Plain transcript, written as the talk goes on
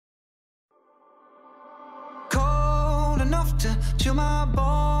to my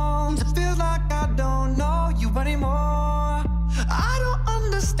bones. It feels like I don't know you anymore. I don't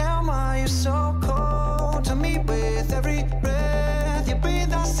understand why you're so cold to me. With every breath you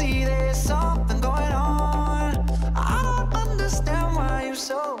breathe, I see there's something going on. I don't understand why you're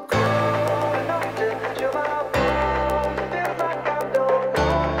so cold enough to my bones. It feels like I don't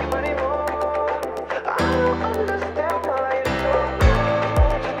know you anymore. I don't understand why you're so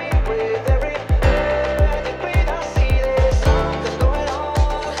cold to me. With every breath you breathe, I see there's something going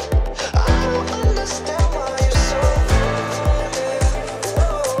on. I don't understand why you're so cold.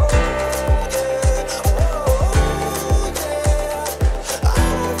 I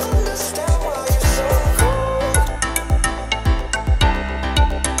don't understand why you're so cold.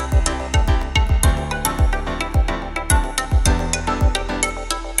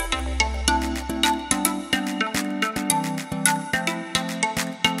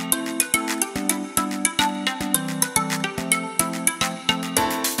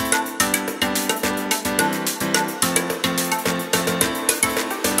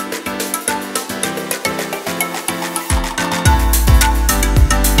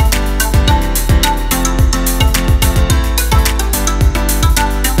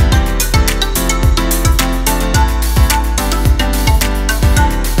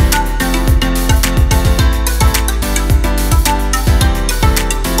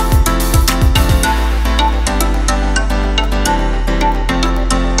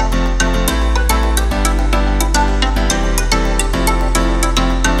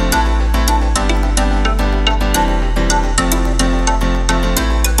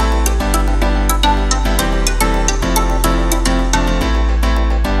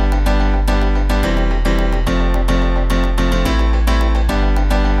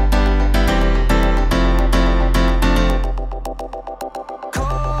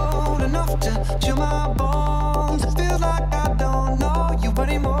 Cold enough to my bones. It feels like I don't know you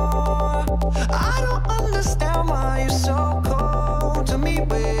anymore. I don't understand why you're so cold to me.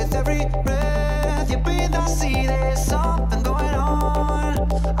 With every breath you breathe, I see there's something going on.